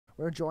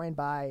We're joined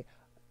by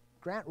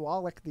Grant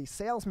Wolach, the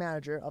sales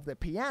manager of the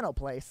Piano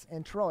Place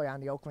in Troy on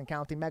the Oakland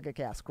County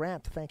Megacast.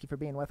 Grant, thank you for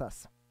being with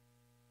us.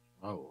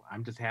 Oh,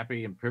 I'm just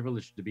happy and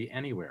privileged to be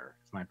anywhere.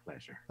 It's my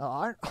pleasure.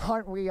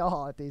 Aren't we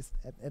all at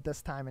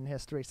this time in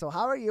history? So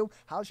how are you?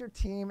 How's your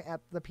team at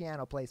the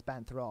Piano Place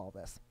been through all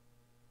this?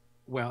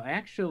 Well,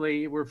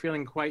 actually, we're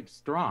feeling quite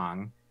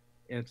strong.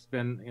 It's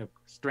been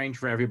strange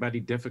for everybody,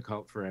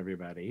 difficult for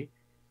everybody.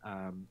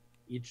 Um,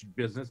 each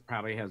business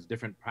probably has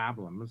different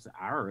problems.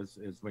 Ours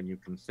is when you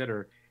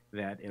consider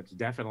that it's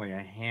definitely a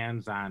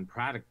hands-on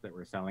product that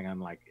we're selling,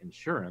 unlike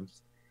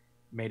insurance,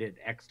 made it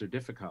extra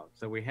difficult.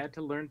 So we had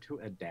to learn to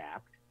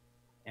adapt.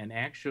 And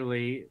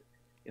actually,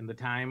 in the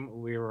time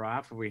we were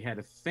off, we had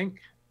to think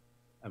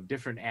of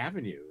different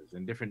avenues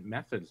and different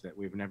methods that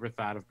we've never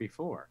thought of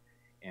before.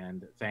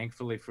 And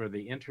thankfully for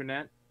the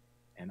internet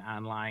and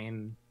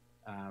online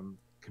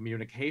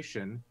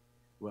communication,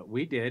 what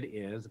we did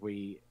is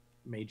we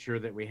made sure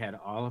that we had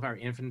all of our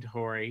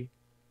inventory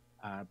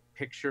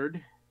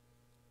pictured,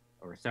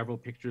 or several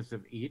pictures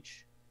of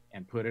each,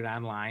 and put it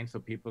online so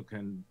people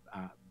can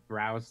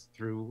browse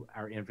through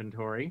our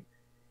inventory.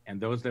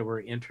 And those that were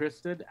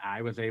interested,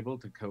 I was able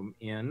to come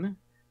in,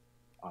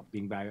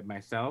 being by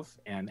myself,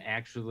 and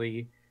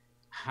actually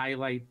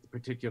highlight the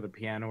particular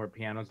piano or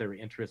pianos they were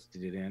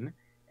interested in.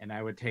 And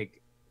I would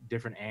take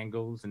different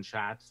angles and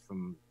shots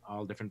from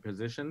all different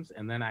positions,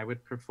 and then I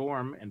would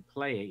perform and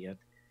play it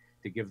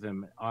to give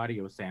them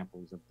audio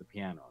samples of the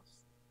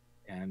pianos.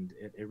 And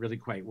it really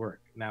quite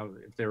worked. Now,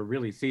 if they're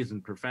really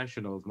seasoned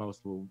professionals,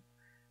 most will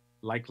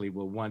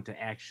want to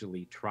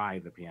actually try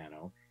the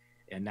piano.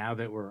 And now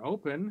that we're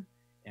open,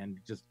 and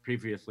just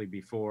previously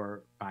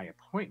before by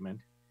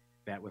appointment,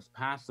 that was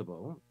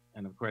possible.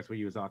 And of course, we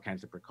use all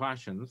kinds of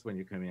precautions when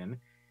you come in.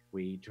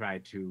 We try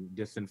to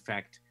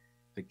disinfect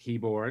the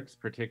keyboards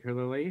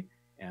particularly,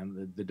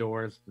 and the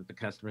doors that the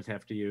customers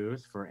have to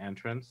use for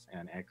entrance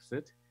and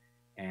exit.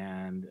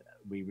 And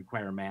we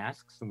require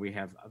masks, and we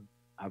have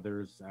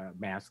others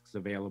masks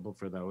available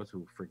for those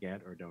who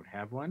forget or don't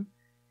have one.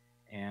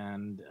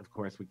 And of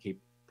course, we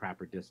keep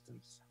proper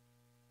distance.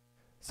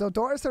 So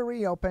doors are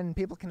reopened.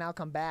 People can now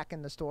come back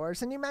in the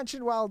stores. And you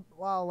mentioned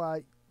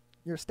while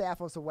your staff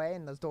was away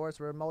and those doors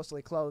were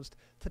mostly closed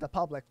to the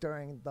public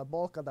during the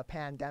bulk of the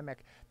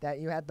pandemic,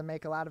 that you had to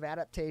make a lot of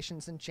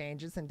adaptations and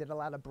changes and did a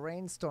lot of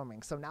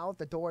brainstorming. So now with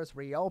the doors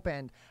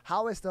reopened,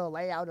 how is the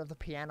layout of the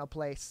Piano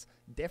Place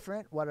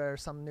different? What are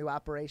some new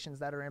operations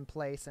that are in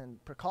place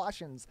and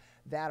precautions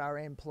that are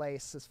in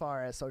place as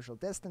far as social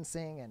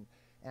distancing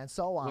and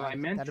so on, Well, I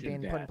that are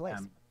being mentioned put in that. place?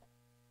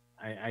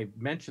 I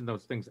mentioned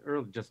those things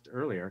just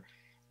earlier,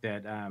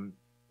 that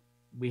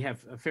we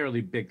have a fairly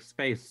big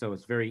space, so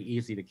it's very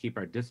easy to keep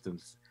our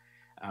distance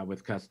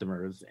with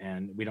customers,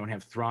 and we don't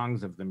have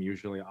throngs of them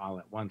usually all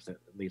at once, at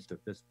least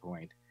at this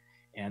point.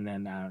 And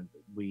then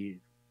we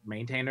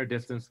maintain our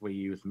distance. We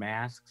use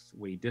masks.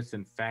 We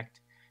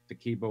disinfect the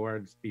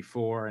keyboards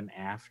before and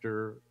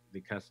after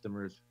the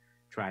customers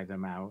try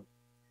them out.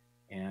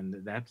 And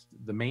that's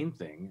the main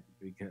thing,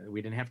 because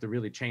we didn't have to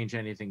really change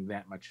anything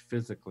that much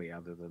physically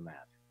other than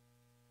that.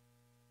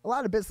 A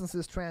lot of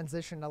businesses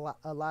transition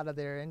a lot of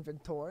their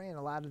inventory and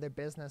a lot of their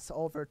business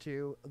over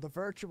to the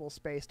virtual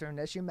space during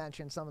this. You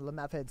mentioned some of the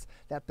methods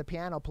that the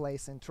Piano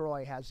Place in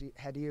Troy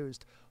had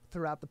used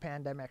throughout the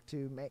pandemic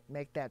to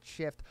make that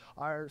shift.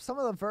 Are some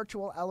of the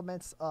virtual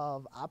elements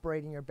of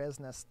operating your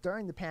business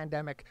during the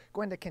pandemic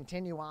going to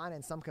continue on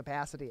in some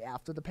capacity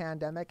after the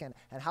pandemic? And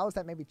how has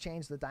that maybe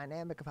changed the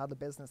dynamic of how the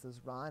business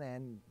is run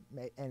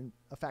and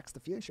affects the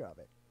future of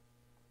it?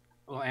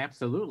 Well,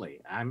 absolutely.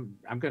 I'm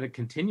going to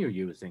continue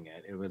using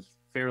it. It was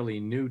fairly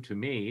new to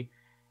me,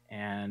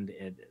 and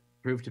it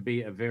proved to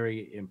be a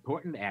very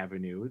important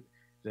avenue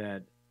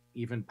that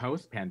even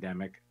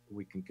post-pandemic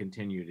we can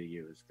continue to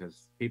use,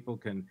 because people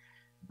can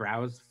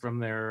browse from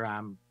their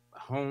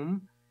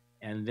home,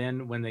 and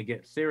then when they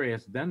get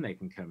serious, then they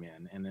can come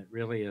in. And it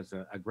really is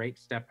a great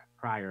step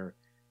prior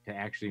to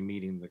actually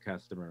meeting the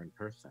customer in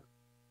person.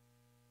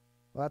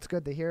 Well, that's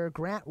good to hear.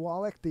 Grant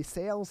Wolach, the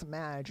sales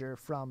manager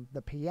from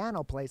the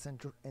Piano Place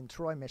in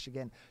Troy,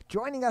 Michigan,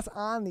 joining us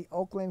on the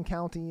Oakland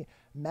County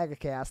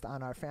Megacast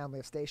on our family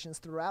of stations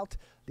throughout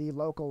the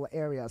local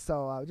area.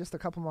 So just a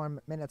couple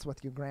more minutes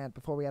with you, Grant,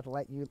 before we have to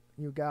let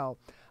you go.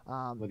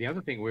 Well, the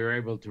other thing, we were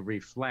able to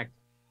reflect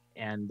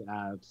and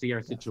see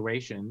our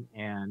situation,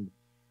 and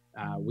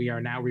we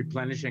are now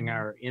replenishing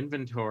our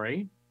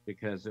inventory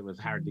because it was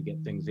hard to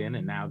get things in,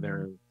 and now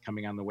they're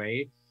coming on the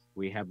way.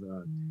 We have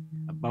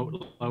a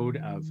boatload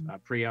of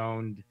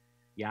pre-owned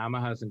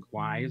Yamahas and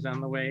Kwais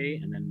on the way,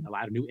 and then a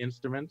lot of new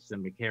instruments.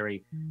 And we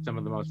carry some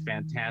of the most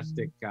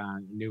fantastic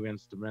new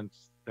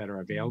instruments that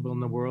are available in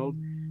the world,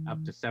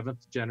 up to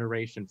seventh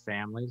generation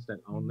families that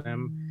own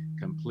them,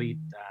 complete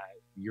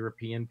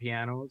European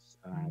pianos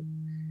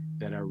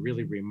that are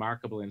really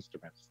remarkable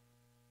instruments.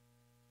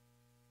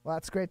 Well,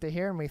 that's great to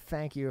hear, and we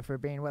thank you for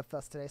being with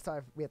us today.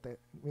 Sorry, we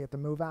have to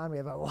move on. We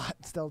have a lot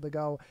still to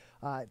go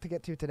to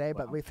get to today,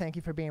 but Well, we thank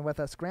you for being with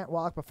us, Grant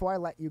Wolach. Before I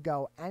let you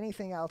go,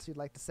 anything else you'd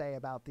like to say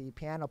about the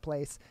piano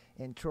place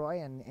in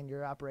Troy and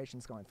your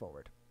operations going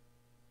forward?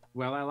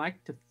 well, I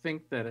like to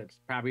think that it's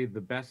probably the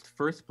best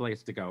first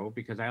place to go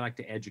because I like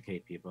to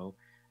educate people.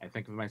 I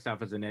think of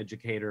myself as an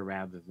educator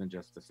rather than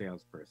just a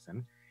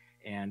salesperson.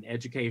 And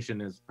education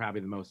is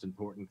probably the most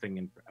important thing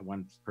in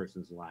one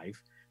person's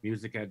life.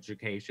 Music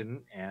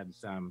education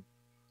adds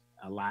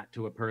a lot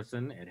to a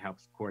person. It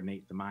helps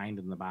coordinate the mind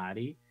and the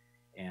body,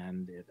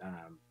 and it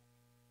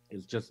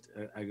is just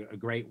a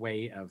great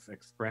way of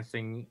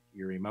expressing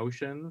your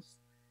emotions.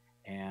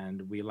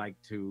 And we like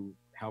to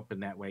help in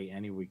that way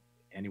any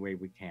way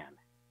we can.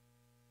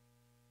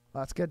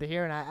 Well, that's good to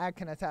hear, and I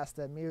can attest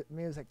that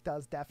music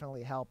does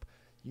definitely help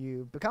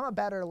you become a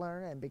better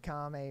learner and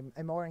become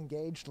a more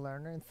engaged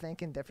learner and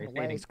think in They different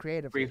say it ways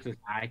creatively. increases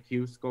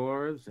IQ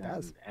scores It and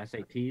does.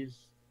 SATs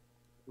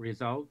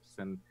results,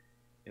 and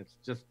it's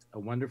just a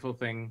wonderful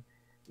thing.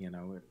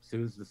 It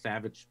soothes the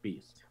savage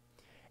beast.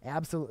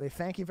 Absolutely.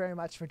 Thank you very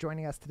much for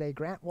joining us today.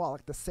 Grant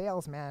Wolach, the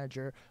sales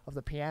manager of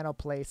the Piano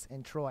Place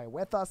in Troy,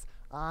 with us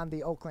on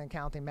the Oakland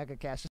County MegaCast.